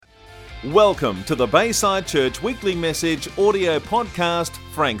Welcome to the Bayside Church Weekly Message audio podcast,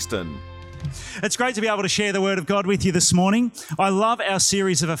 Frankston. It's great to be able to share the Word of God with you this morning. I love our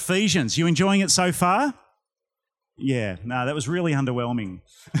series of Ephesians. You enjoying it so far? Yeah, no, that was really underwhelming.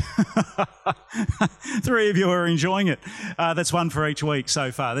 3 of you are enjoying it. That's one for each week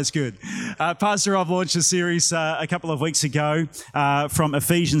so far. That's good. Pastor Rob launched a series a couple of weeks ago from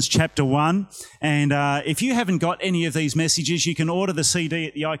Ephesians chapter 1. And if you haven't got any of these messages, you can order the CD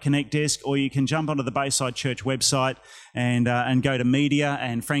at the iConnect desk, or you can jump onto the Bayside Church website and go to media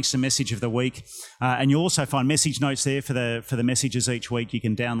and Frankston Message of the Week. And you'll also find message notes there for the messages each week. You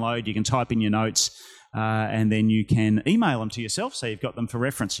can download, you can type in your notes. And then you can email them to yourself, so you've got them for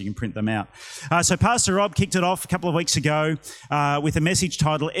reference. You can print them out. So Pastor Rob kicked it off a couple of weeks ago with a message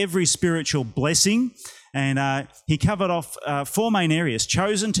titled Every Spiritual Blessing. And he covered off 4 main areas: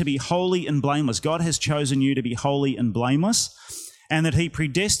 chosen to be holy and blameless. God has chosen you to be holy and blameless, and that he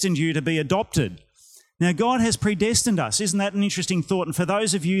predestined you to be adopted. Now, God has predestined us. Isn't that an interesting thought? And for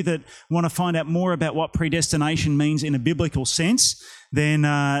those of you that want to find out more about what predestination means in a biblical sense,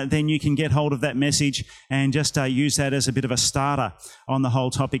 then you can get hold of that message and just use that as a bit of a starter on the whole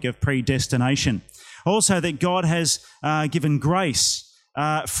topic of predestination. Also, that God has given grace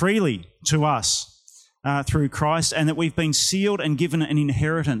freely to us through Christ, and that we've been sealed and given an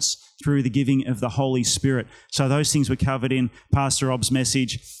inheritance through the giving of the Holy Spirit. So those things were covered in Pastor Rob's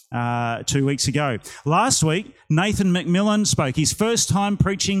message 2 weeks ago. Last week, Nathan McMillan spoke. His first time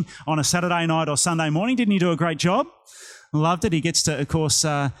preaching on a Saturday night or Sunday morning. Didn't he do a great job? Loved it. He gets to, of course,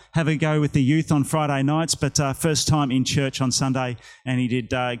 have a go with the youth on Friday nights, but first time in church on Sunday, and he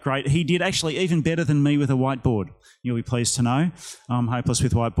did great. He did actually even better than me with a whiteboard. You'll be pleased to know. I'm hopeless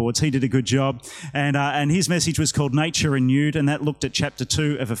with whiteboards. He did a good job. And his message was called Nature Renewed, and that looked at chapter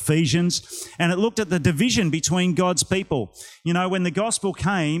 2 of Ephesians, and it looked at the division between God's people. You know, when the gospel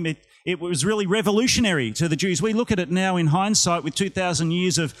came, it was really revolutionary to the Jews. We look at it now in hindsight with 2,000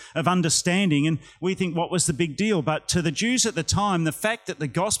 years of understanding, and we think, what was the big deal? But to the Jews at the time, the fact that the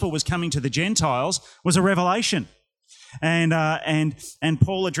gospel was coming to the Gentiles was a revelation. And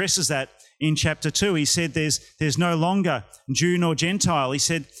Paul addresses that in chapter 2. He said there's no longer Jew nor Gentile. He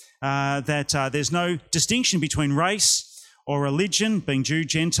said that there's no distinction between race or religion, being Jew,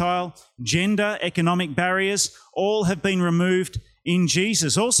 Gentile, gender, economic barriers, all have been removed in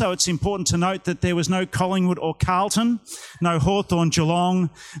Jesus. Also, it's important to note that there was no Collingwood or Carlton, no Hawthorn, Geelong,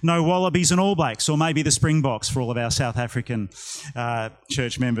 no Wallabies and All Blacks, or maybe the Springboks for all of our South African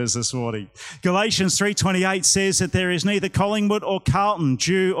church members this morning. Galatians 3:28 says that there is neither Collingwood or Carlton,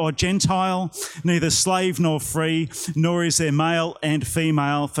 Jew or Gentile, neither slave nor free, nor is there male and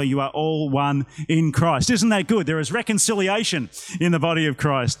female, for you are all one in Christ. Isn't that good? There is reconciliation in the body of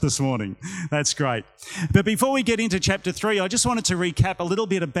Christ this morning. That's great. But before we get into chapter 3, I just wanted to recap a little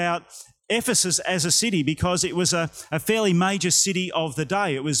bit about Ephesus as a city, because it was a fairly major city of the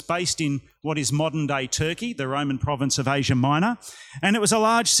day. It was based in what is modern-day Turkey, the Roman province of Asia Minor, and it was a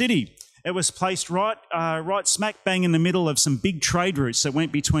large city. It was placed right smack bang in the middle of some big trade routes that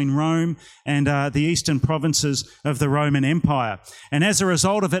went between Rome and the eastern provinces of the Roman Empire. And as a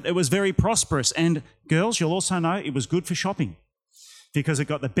result of it, it was very prosperous. And girls, you'll also know it was good for shopping, because it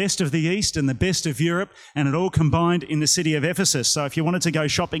got the best of the East and the best of Europe, and it all combined in the city of Ephesus. So if you wanted to go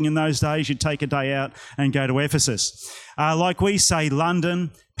shopping in those days, you'd take a day out and go to Ephesus. Like we say,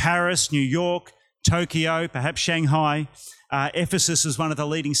 London, Paris, New York, Tokyo, perhaps Shanghai, Ephesus is one of the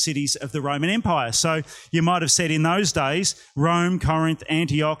leading cities of the Roman Empire. So you might have said in those days, Rome, Corinth,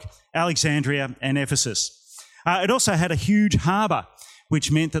 Antioch, Alexandria, and Ephesus. It also had a huge harbour, which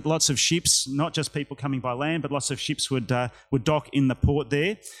meant that lots of ships, not just people coming by land, but lots of ships would dock in the port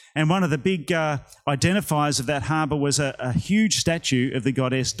there. And one of the big identifiers of that harbour was a huge statue of the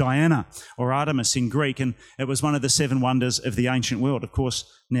goddess Diana, or Artemis in Greek, and it was one of the 7 wonders of the ancient world, of course,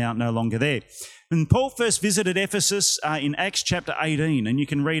 now no longer there. And Paul first visited Ephesus in Acts chapter 18, and you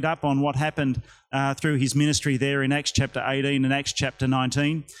can read up on what happened through his ministry there in Acts chapter 18 and Acts chapter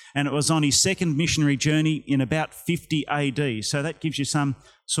 19. And it was on his second missionary journey in about 50 AD. So that gives you some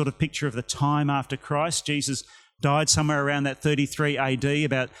sort of picture of the time after Christ. Jesus died somewhere around that 33 AD,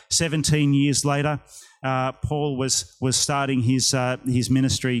 about 17 years later. Paul was starting his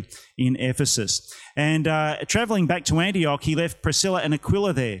ministry in Ephesus. And travelling back to Antioch, he left Priscilla and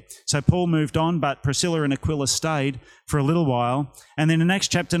Aquila there. So Paul moved on, but Priscilla and Aquila stayed for a little while. And then in Acts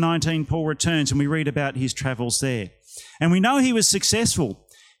chapter 19, Paul returns and we read about his travels there. And we know he was successful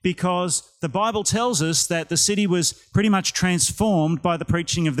because the Bible tells us that the city was pretty much transformed by the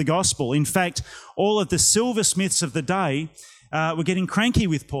preaching of the gospel. In fact, all of the silversmiths of the day were getting cranky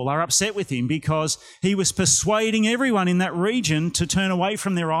with Paul, are upset with him because he was persuading everyone in that region to turn away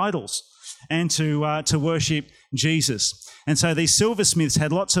from their idols and to worship Jesus. And so these silversmiths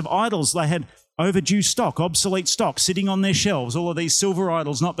had lots of idols. They had overdue stock, obsolete stock sitting on their shelves, all of these silver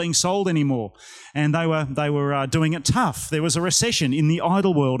idols not being sold anymore. And they were doing it tough. There was a recession in the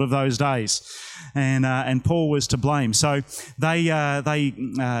idol world of those days. And Paul was to blame. So they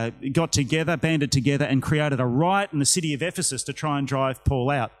got together, banded together, and created a riot in the city of Ephesus to try and drive Paul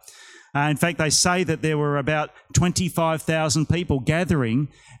out. In fact, they say that there were about 25,000 people gathering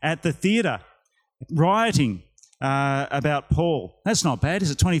at the theatre, rioting about Paul. That's not bad,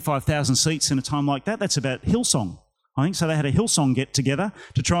 is it? 25,000 seats in a time like that? That's about Hillsong, I think. So they had a Hillsong get-together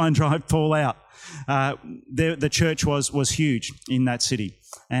to try and drive Paul out. The church was huge in that city.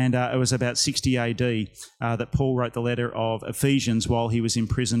 And it was about 60 AD that Paul wrote the letter of Ephesians while he was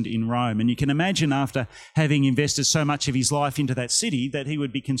imprisoned in Rome. And you can imagine, after having invested so much of his life into that city, that he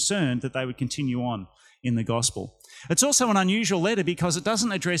would be concerned that they would continue on in the gospel. It's also an unusual letter because it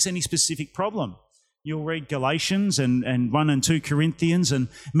doesn't address any specific problem. You'll read Galatians and 1 and 2 Corinthians, and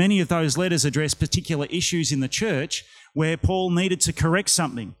many of those letters address particular issues in the church where Paul needed to correct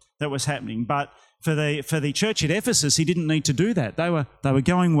something that was happening. But for the church at Ephesus, he didn't need to do that. They were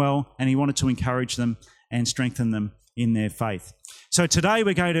going well, and he wanted to encourage them and strengthen them in their faith. So today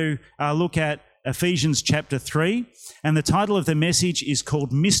we're going to look at Ephesians chapter 3, and the title of the message is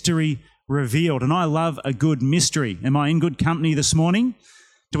called Mystery Revealed. And I love a good mystery. Am I in good company this morning?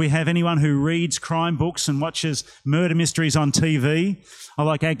 Do we have anyone who reads crime books and watches murder mysteries on TV? I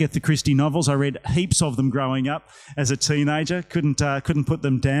like Agatha Christie novels. I read heaps of them growing up as a teenager. Couldn't put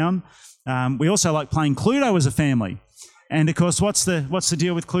them down. We also like playing Cluedo as a family. And of course, what's the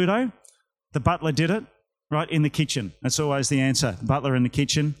deal with Cluedo? The butler did it, right, in the kitchen. That's always the answer. Butler in the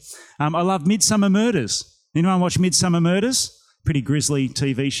kitchen. I love Midsummer Murders. Anyone watch Midsummer Murders? Pretty grisly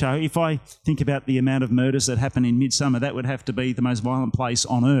TV show. If I think about the amount of murders that happen in Midsummer, that would have to be the most violent place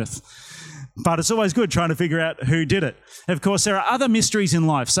on earth. But it's always good trying to figure out who did it. Of course, there are other mysteries in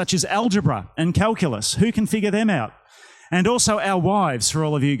life, such as algebra and calculus. Who can figure them out? And also our wives, for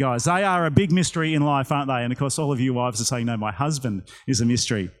all of you guys. They are a big mystery in life, aren't they? And of course, all of you wives are saying, no, my husband is a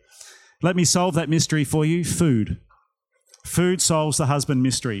mystery. Let me solve that mystery for you. Food. Food solves the husband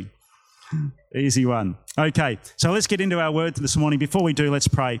mystery. Easy one. Okay, so let's get into our word this morning. Before we do, let's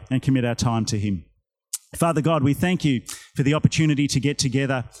pray and commit our time to him. Father God, we thank you for the opportunity to get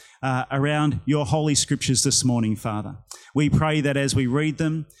together around your holy scriptures this morning, Father. We pray that as we read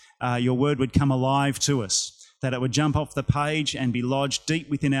them, your word would come alive to us, that it would jump off the page and be lodged deep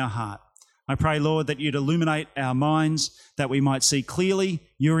within our heart. I pray, Lord, that you'd illuminate our minds, that we might see clearly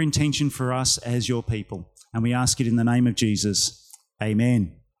your intention for us as your people. And we ask it in the name of Jesus.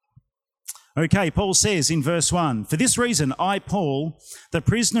 Amen. Okay, Paul says in verse 1, "For this reason I, Paul, the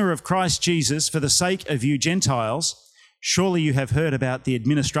prisoner of Christ Jesus, for the sake of you Gentiles, surely you have heard about the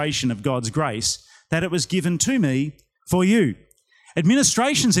administration of God's grace, that it was given to me for you."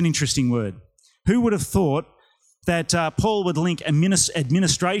 Administration's an interesting word. Who would have thought that Paul would link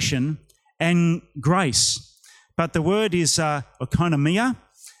administration and grace? But the word is oikonomia,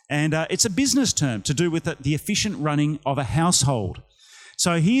 and it's a business term to do with the efficient running of a household.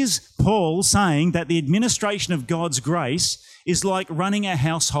 So here's Paul saying that the administration of God's grace is like running a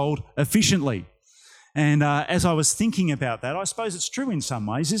household efficiently. And as I was thinking about that, I suppose it's true in some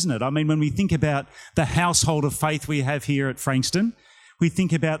ways, isn't it? I mean, when we think about the household of faith we have here at Frankston, we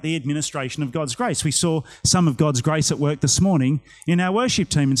think about the administration of God's grace. We saw some of God's grace at work this morning in our worship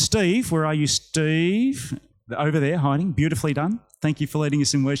team. And Steve, where are you, Steve? Over there, hiding. Beautifully done. Thank you for leading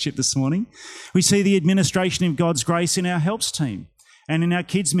us in worship this morning. We see the administration of God's grace in our helps team and in our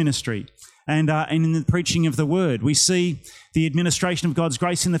kids' ministry and in the preaching of the word. We see the administration of God's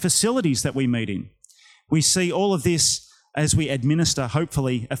grace in the facilities that we meet in. We see all of this as we administer,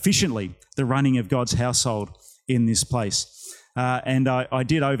 hopefully, efficiently, the running of God's household in this place. And I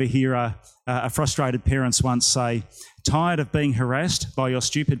did overhear a frustrated parents once say, "Tired of being harassed by your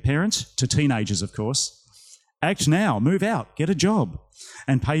stupid parents?" To teenagers, of course. "Act now, move out, get a job,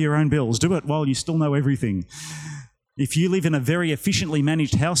 and pay your own bills. Do it while you still know everything." If you live in a very efficiently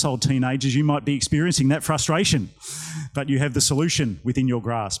managed household, teenagers, you might be experiencing that frustration, but you have the solution within your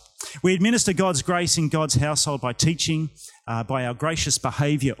grasp. We administer God's grace in God's household by teaching, by our gracious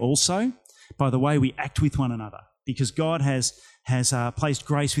behaviour also, by the way we act with one another, because God has placed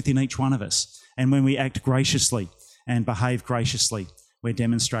grace within each one of us. And when we act graciously and behave graciously, we're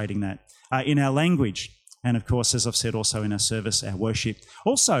demonstrating that. In our language, and of course, as I've said, also in our service, our worship.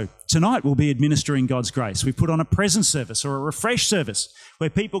 Also, tonight we'll be administering God's grace. We put on a present service or a refresh service where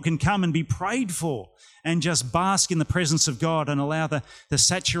people can come and be prayed for and just bask in the presence of God and allow the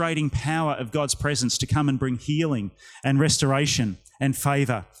saturating power of God's presence to come and bring healing and restoration and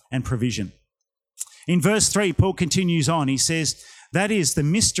favour and provision. In verse 3, Paul continues on. He says, "That is the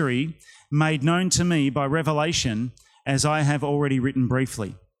mystery made known to me by revelation, as I have already written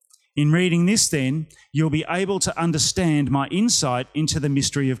briefly. In reading this then, you'll be able to understand my insight into the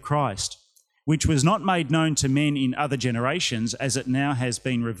mystery of Christ, which was not made known to men in other generations, as it now has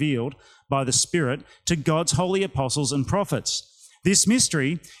been revealed by the Spirit to God's holy apostles and prophets. This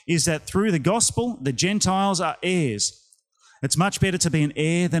mystery is that through the gospel, the Gentiles are heirs. It's much better to be an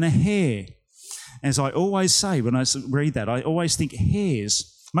heir than a heir." As I always say when I read that, I always think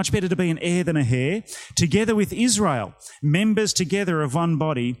heirs. Much better to be an heir than a heir, together with Israel, members together of one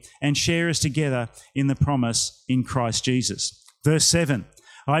body and sharers together in the promise in Christ Jesus. Verse 7,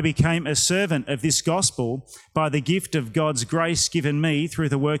 "I became a servant of this gospel by the gift of God's grace given me through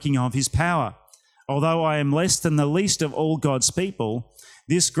the working of his power. Although I am less than the least of all God's people,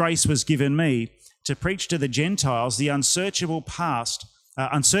 this grace was given me to preach to the Gentiles the unsearchable,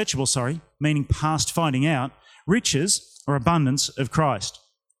 meaning past finding out, riches or abundance of Christ."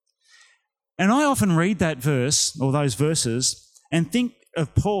 And I often read that verse, or those verses, and think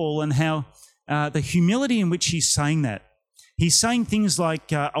of Paul and how the humility in which he's saying that. He's saying things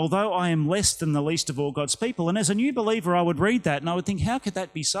like, although I am less than the least of all God's people. And as a new believer, I would read that and I would think, how could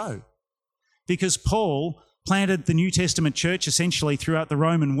that be so? Because Paul planted the New Testament church essentially throughout the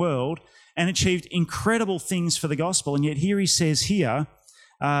Roman world and achieved incredible things for the gospel. And yet here he says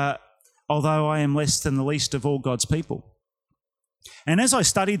although I am less than the least of all God's people. And as I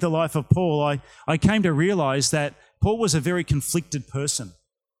studied the life of Paul, I came to realise that Paul was a very conflicted person.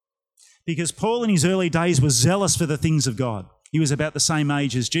 Because Paul in his early days was zealous for the things of God. He was about the same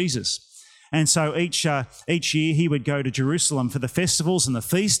age as Jesus. And so each year he would go to Jerusalem for the festivals and the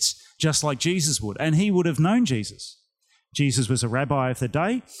feasts, just like Jesus would. And he would have known Jesus. Jesus was a rabbi of the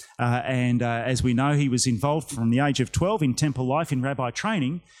day, and as we know, he was involved from the age of 12 in temple life, in rabbi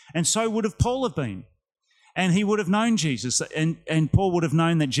training, and so would have Paul have been. And he would have known Jesus, and Paul would have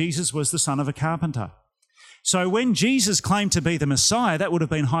known that Jesus was the son of a carpenter. So when Jesus claimed to be the Messiah, that would have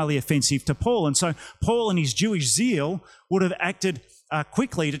been highly offensive to Paul. And so Paul and his Jewish zeal would have acted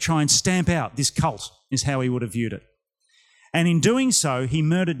quickly to try and stamp out this cult, is how he would have viewed it. And in doing so, he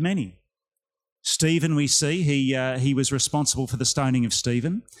murdered many. Stephen, we see, he was responsible for the stoning of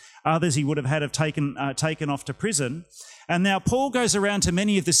Stephen. Others he would have had taken off to prison. And now Paul goes around to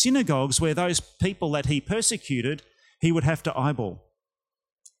many of the synagogues where those people that he persecuted, he would have to eyeball.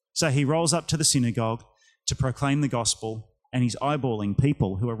 So he rolls up to the synagogue to proclaim the gospel, and he's eyeballing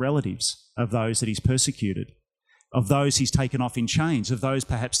people who are relatives of those that he's persecuted, of those he's taken off in chains, of those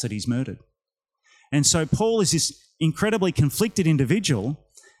perhaps that he's murdered. And so Paul is this incredibly conflicted individual.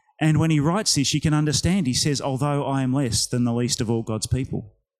 And when he writes this, you can understand, he says, although I am less than the least of all God's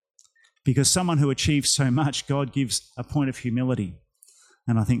people. Because someone who achieves so much, God gives a point of humility.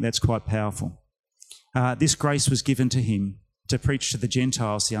 And I think that's quite powerful. This grace was given to him to preach to the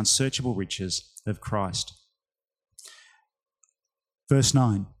Gentiles the unsearchable riches of Christ. Verse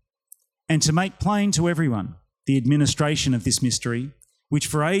 9, and to make plain to everyone the administration of this mystery, which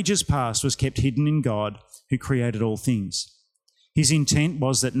for ages past was kept hidden in God, who created all things. His intent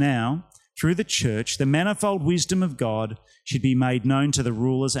was that now, through the church, the manifold wisdom of God should be made known to the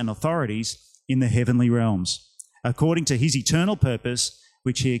rulers and authorities in the heavenly realms, according to his eternal purpose,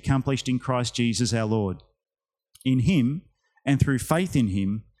 which he accomplished in Christ Jesus our Lord. In him, and through faith in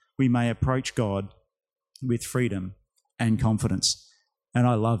him, we may approach God with freedom and confidence. And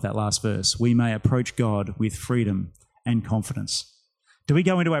I love that last verse. We may approach God with freedom and confidence. Do we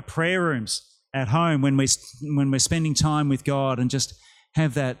go into our prayer rooms at home when we're spending time with God and just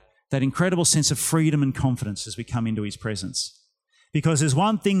have that incredible sense of freedom and confidence as we come into his presence? Because there's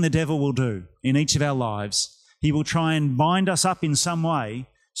one thing the devil will do in each of our lives. He will try and bind us up in some way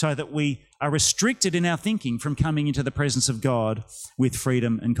so that we are restricted in our thinking from coming into the presence of God with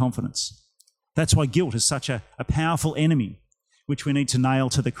freedom and confidence. That's why guilt is such a powerful enemy, which we need to nail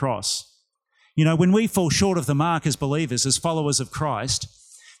to the cross. You know, when we fall short of the mark as believers, as followers of Christ,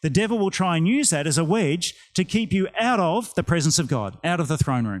 the devil will try and use that as a wedge to keep you out of the presence of God, out of the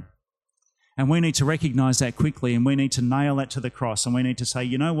throne room. And we need to recognise that quickly, and we need to nail that to the cross, and we need to say,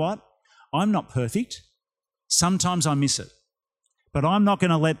 you know what? I'm not perfect. Sometimes I miss it. But I'm not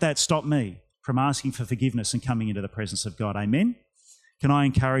going to let that stop me from asking for forgiveness and coming into the presence of God. Amen? Can I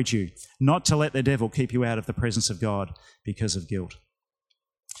encourage you not to let the devil keep you out of the presence of God because of guilt?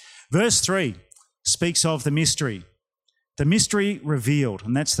 Verse 3 speaks of the mystery revealed,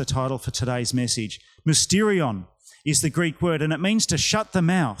 and that's the title for today's message. Mysterion is the Greek word, and it means to shut the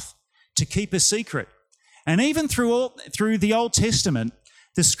mouth, to keep a secret. And even through the Old Testament,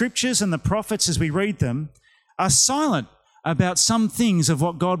 the scriptures and the prophets, as we read them, are silent about some things of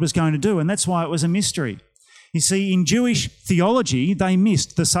what God was going to do, and that's why it was a mystery. You see, in Jewish theology, they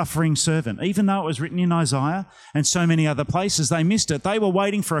missed the suffering servant. Even though it was written in Isaiah and so many other places, they missed it. They were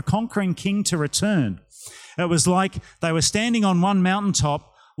waiting for a conquering king to return. It was like they were standing on one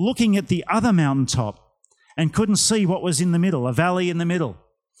mountaintop, looking at the other mountaintop, and couldn't see what was in the middle, a valley in the middle.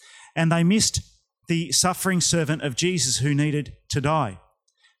 And they missed the suffering servant of Jesus who needed to die.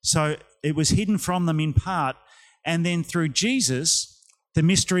 So it was hidden from them in part, and then through Jesus, the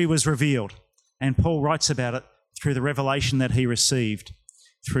mystery was revealed. And Paul writes about it through the revelation that he received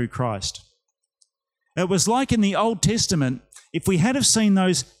through Christ. It was like in the Old Testament, if we had have seen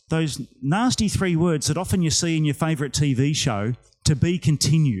those nasty three words that often you see in your favourite TV show, to be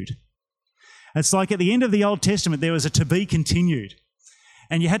continued. It's like at the end of the Old Testament, there was a to be continued.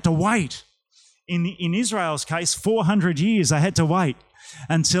 And you had to wait. In Israel's case, 400 years they had to wait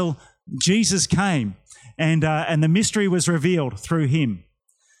until Jesus came and the mystery was revealed through him.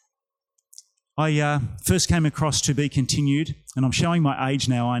 I first came across To Be Continued, and I'm showing my age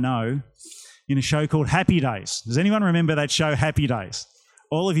now, I know, in a show called Happy Days. Does anyone remember that show, Happy Days?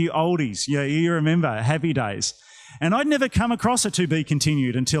 All of you oldies, yeah, you remember Happy Days. And I'd never come across a To Be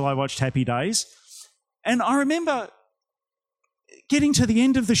Continued until I watched Happy Days. And I remember getting to the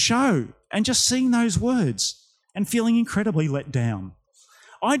end of the show and just seeing those words and feeling incredibly let down.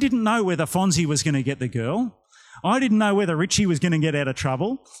 I didn't know whether Fonzie was going to get the girl. I didn't know whether Richie was going to get out of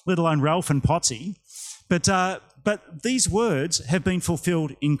trouble, let alone Ralph and Potsy. But these words have been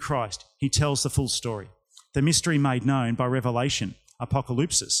fulfilled in Christ. He tells the full story. The mystery made known by revelation,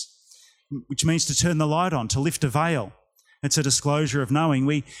 apocalypsis, which means to turn the light on, to lift a veil. It's a disclosure of knowing.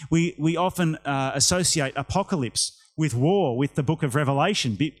 We often associate apocalypse with war, with the book of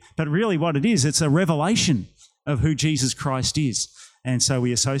Revelation. But really what it is, it's a revelation of who Jesus Christ is. And so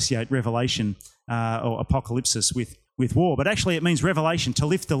we associate revelation or apocalypsis with war. But actually it means revelation, to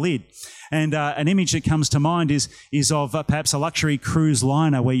lift the lid. And an image that comes to mind is of perhaps a luxury cruise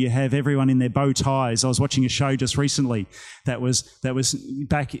liner where you have everyone in their bow ties. I was watching a show just recently that was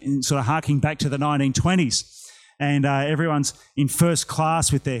back in, sort of harking back to the 1920s. And everyone's in first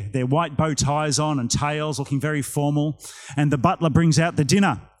class with their white bow ties on and tails, looking very formal. And the butler brings out the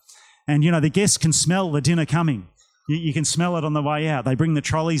dinner. And, the guests can smell the dinner coming. You can smell it on the way out. They bring the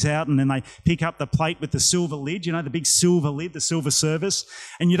trolleys out and then they pick up the plate with the silver lid, the big silver lid, the silver service.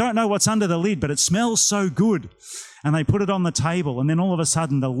 And you don't know what's under the lid, but it smells so good. And they put it on the table and then all of a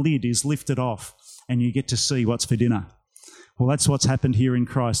sudden the lid is lifted off and you get to see what's for dinner. Well, that's what's happened here in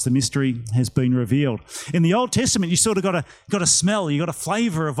Christ. The mystery has been revealed. In the Old Testament, you sort of got a smell, you got a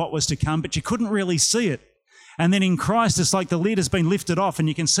flavour of what was to come, but you couldn't really see it. And then in Christ, it's like the lid has been lifted off and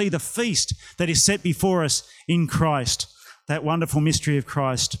you can see the feast that is set before us in Christ, that wonderful mystery of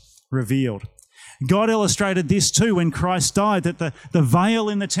Christ revealed. God illustrated this too when Christ died, that the veil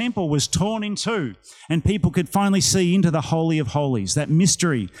in the temple was torn in two and people could finally see into the Holy of Holies, that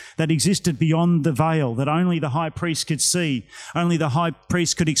mystery that existed beyond the veil that only the high priest could see, only the high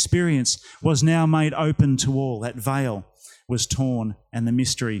priest could experience, was now made open to all. That veil was torn and the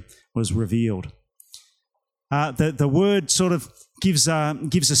mystery was revealed. The word sort of gives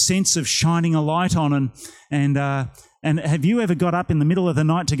a sense of shining a light on, and have you ever got up in the middle of the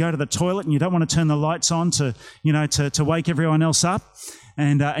night to go to the toilet and you don't want to turn the lights on to wake everyone else up,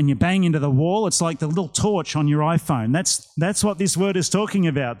 and you bang into the wall? It's like the little torch on your iPhone. That's what this word is talking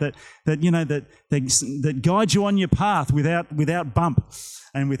about. That guides you on your path without bump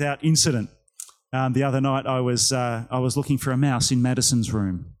and without incident. The other night I was looking for a mouse in Madison's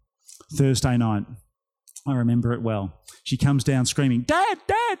room. Thursday night. I remember it well. She comes down screaming, "Dad,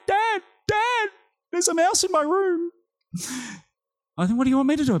 Dad, Dad, Dad, there's a mouse in my room." I think, what do you want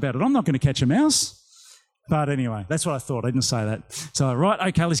me to do about it? I'm not going to catch a mouse. But anyway, that's what I thought. I didn't say that. So, right,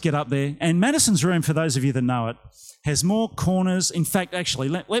 okay, let's get up there. And Madison's room, for those of you that know it, has more corners. In fact, actually,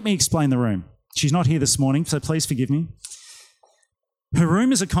 let me explain the room. She's not here this morning, so please forgive me. Her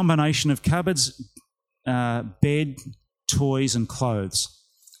room is a combination of cupboards, bed, toys and clothes.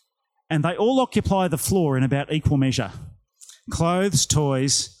 And they all occupy the floor in about equal measure. Clothes,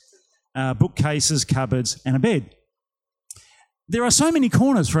 toys, bookcases, cupboards, and a bed. There are so many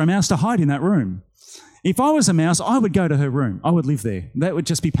corners for a mouse to hide in that room. If I was a mouse, I would go to her room. I would live there. That would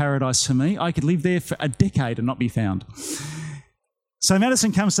just be paradise for me. I could live there for a decade and not be found. So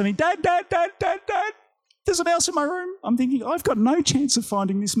Madison comes to me, "Dad, Dad, Dad, Dad, Dad, there's a mouse in my room." I'm thinking, I've got no chance of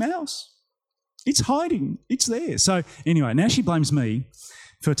finding this mouse. It's hiding. It's there. So anyway, now she blames me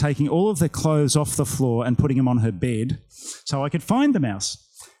for taking all of the clothes off the floor and putting them on her bed so I could find the mouse.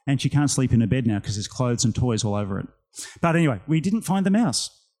 And she can't sleep in her bed now because there's clothes and toys all over it. But anyway, we didn't find the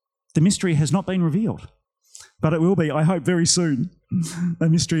mouse. The mystery has not been revealed. But it will be, I hope, very soon, the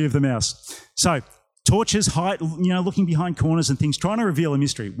mystery of the mouse. So, torches, height, looking behind corners and things, trying to reveal a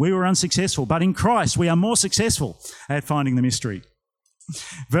mystery. We were unsuccessful, but in Christ we are more successful at finding the mystery.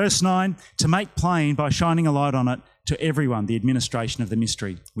 Verse 9, to make plain by shining a light on it to everyone the administration of the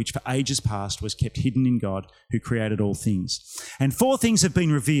mystery, which for ages past was kept hidden in God who created all things. And 4 things have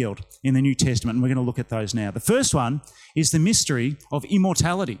been revealed in the New Testament, and we're going to look at those now. The first one is the mystery of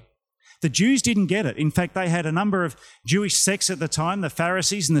immortality. The Jews didn't get it. In fact, they had a number of Jewish sects at the time, the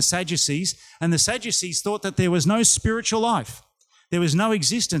Pharisees and the Sadducees, and the Sadducees thought that there was no spiritual life. There was no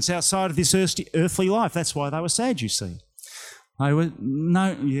existence outside of this earthly life. That's why they were sad, you see.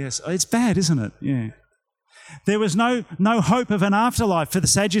 It's bad, isn't it? Yeah. There was no hope of an afterlife for the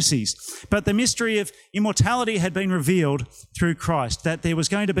Sadducees, but the mystery of immortality had been revealed through Christ, that there was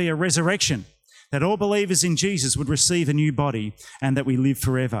going to be a resurrection, that all believers in Jesus would receive a new body and that we live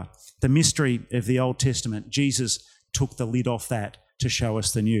forever. The mystery of the Old Testament, Jesus took the lid off that to show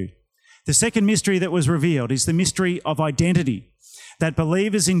us the new. The second mystery that was revealed is the mystery of identity, that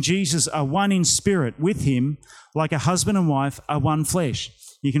believers in Jesus are one in spirit with him, like a husband and wife are one flesh.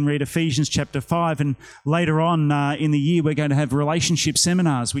 You can read Ephesians chapter 5, and later on in the year we're going to have relationship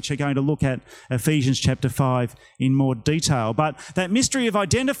seminars which are going to look at Ephesians chapter 5 in more detail. But that mystery of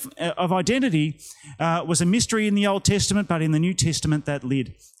identity was a mystery in the Old Testament, but in the New Testament that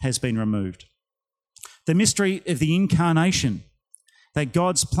lid has been removed. The mystery of the incarnation, that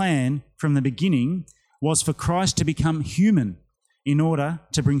God's plan from the beginning was for Christ to become human in order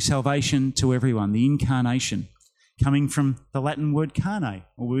to bring salvation to everyone. The incarnation, coming from the Latin word carne,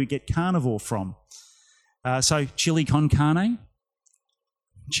 or where we get carnivore from. So chili con carne,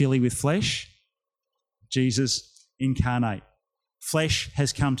 chili with flesh, Jesus incarnate. Flesh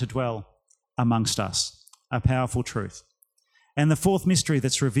has come to dwell amongst us, a powerful truth. And the fourth mystery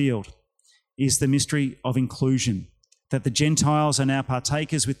that's revealed is the mystery of inclusion, that the Gentiles are now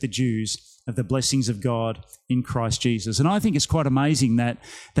partakers with the Jews of the blessings of God in Christ Jesus. And I think it's quite amazing that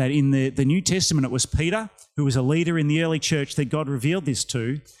in the New Testament it was Peter, who was a leader in the early church, that God revealed this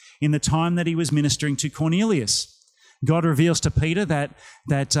to in the time that he was ministering to Cornelius. God reveals to Peter that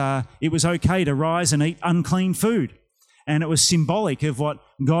it was okay to rise and eat unclean food. And it was symbolic of what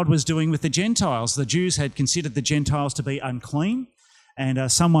God was doing with the Gentiles. The Jews had considered the Gentiles to be unclean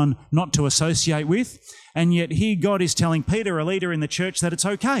and someone not to associate with. And yet here God is telling Peter, a leader in the church, that it's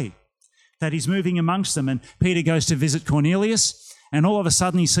okay, that he's moving amongst them. And Peter goes to visit Cornelius, and all of a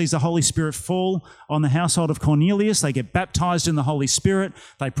sudden he sees the Holy Spirit fall on the household of Cornelius. They get baptized in the Holy Spirit,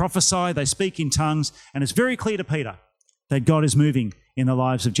 they prophesy, they speak in tongues, and it's very clear to Peter that God is moving in the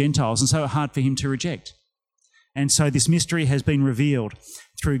lives of Gentiles, and so hard for him to reject. And so this mystery has been revealed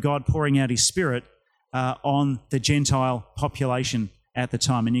through God pouring out his Spirit on the Gentile population at the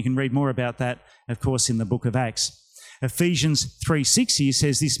time. And you can read more about that, of course, in the book of Acts. Ephesians 3:6 here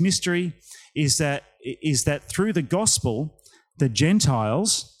says this mystery is that through the gospel, the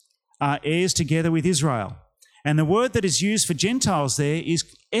Gentiles are heirs together with Israel. And the word that is used for Gentiles there is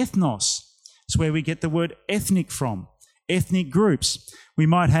ethnos. It's where we get the word ethnic from, ethnic groups. We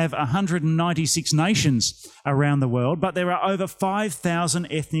might have 196 nations around the world, but there are over 5,000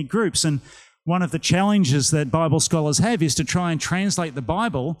 ethnic groups. And one of the challenges that Bible scholars have is to try and translate the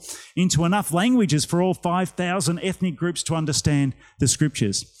Bible into enough languages for all 5,000 ethnic groups to understand the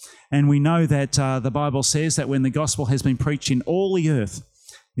Scriptures. And we know that the Bible says that when the gospel has been preached in all the earth,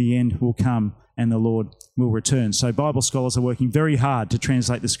 the end will come and the Lord will return. So Bible scholars are working very hard to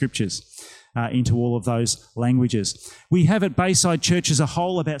translate the Scriptures into all of those languages. We have at Bayside Church as a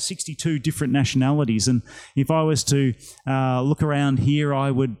whole about 62 different nationalities, and if I was to look around here,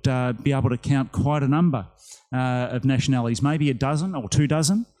 I would be able to count quite a number of nationalities, maybe a dozen or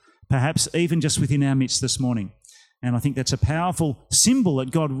 24, perhaps even just within our midst this morning. And I think that's a powerful symbol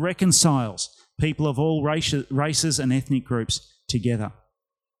that God reconciles people of all races and ethnic groups together.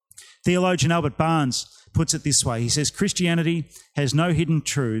 Theologian Albert Barnes puts it this way. He says, Christianity has no hidden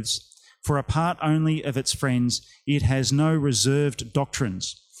truths, for a part only of its friends. It has no reserved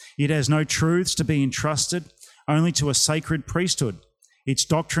doctrines. It has no truths to be entrusted only to a sacred priesthood. Its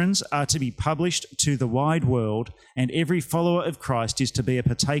doctrines are to be published to the wide world, and every follower of Christ is to be a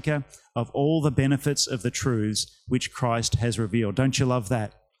partaker of all the benefits of the truths which Christ has revealed. Don't you love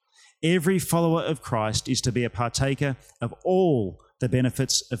that? Every follower of Christ is to be a partaker of all the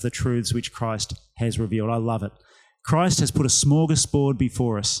benefits of the truths which Christ has revealed. I love it. Christ has put a smorgasbord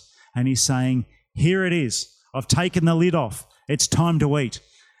before us, and he's saying, here it is. I've taken the lid off. It's time to eat.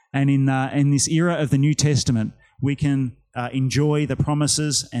 And in this era of the New Testament, we can enjoy the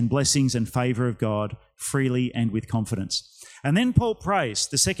promises and blessings and favour of God freely and with confidence. And then Paul prays,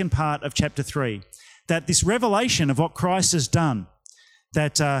 the second part of chapter 3, that this revelation of what Christ has done,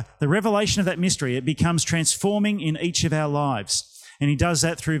 that the revelation of that mystery, it becomes transforming in each of our lives. And he does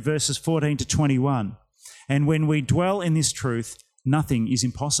that through verses 14 to 21. And when we dwell in this truth, nothing is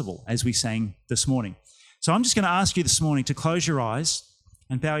impossible, as we sang this morning. So I'm just going to ask you this morning to close your eyes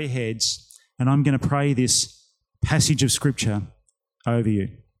and bow your heads, and I'm going to pray this passage of Scripture over you.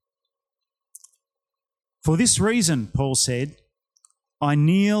 For this reason, Paul said, I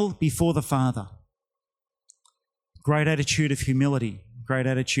kneel before the Father. Great attitude of humility, great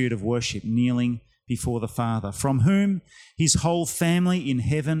attitude of worship, kneeling before the Father, from whom his whole family in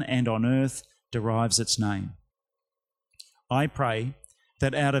heaven and on earth derives its name. I pray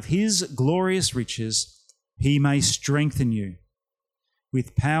that out of his glorious riches he may strengthen you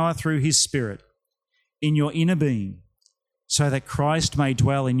with power through his Spirit in your inner being, so that Christ may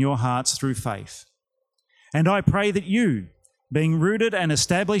dwell in your hearts through faith. And I pray that you, being rooted and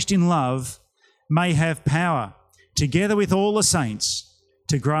established in love, may have power, together with all the saints,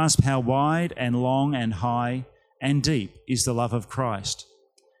 to grasp how wide and long and high and deep is the love of Christ,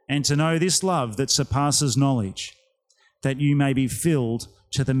 and to know this love that surpasses knowledge, that you may be filled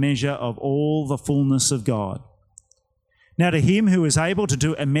to the measure of all the fullness of God. Now to him who is able to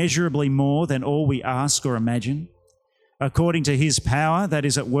do immeasurably more than all we ask or imagine, according to his power that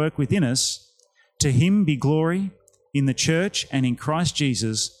is at work within us, to him be glory in the church and in Christ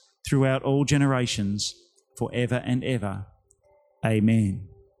Jesus throughout all generations, forever and ever. Amen.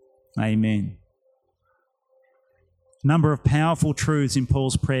 Amen. A number of powerful truths in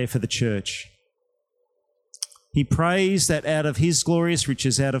Paul's prayer for the church. He prays that out of his glorious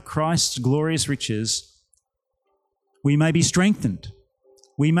riches, out of Christ's glorious riches, we may be strengthened.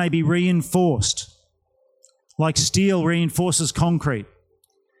 We may be reinforced. Like steel reinforces concrete.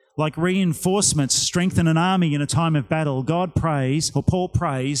 Like reinforcements strengthen an army in a time of battle, Paul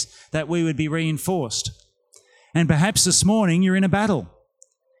prays that we would be reinforced. And perhaps this morning you're in a battle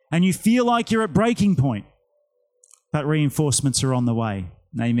and you feel like you're at breaking point, but reinforcements are on the way.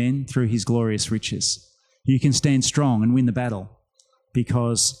 Amen. Through his glorious riches. You can stand strong and win the battle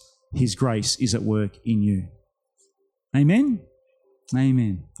because his grace is at work in you. Amen?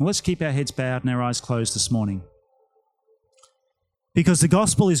 Amen. Well, let's keep our heads bowed and our eyes closed this morning, because the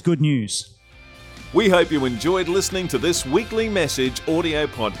gospel is good news. We hope you enjoyed listening to this weekly message audio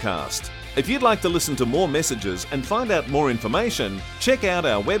podcast. If you'd like to listen to more messages and find out more information, check out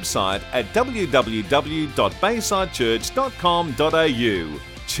our website at www.baysidechurch.com.au.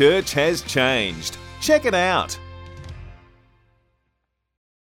 Church has changed. Check it out.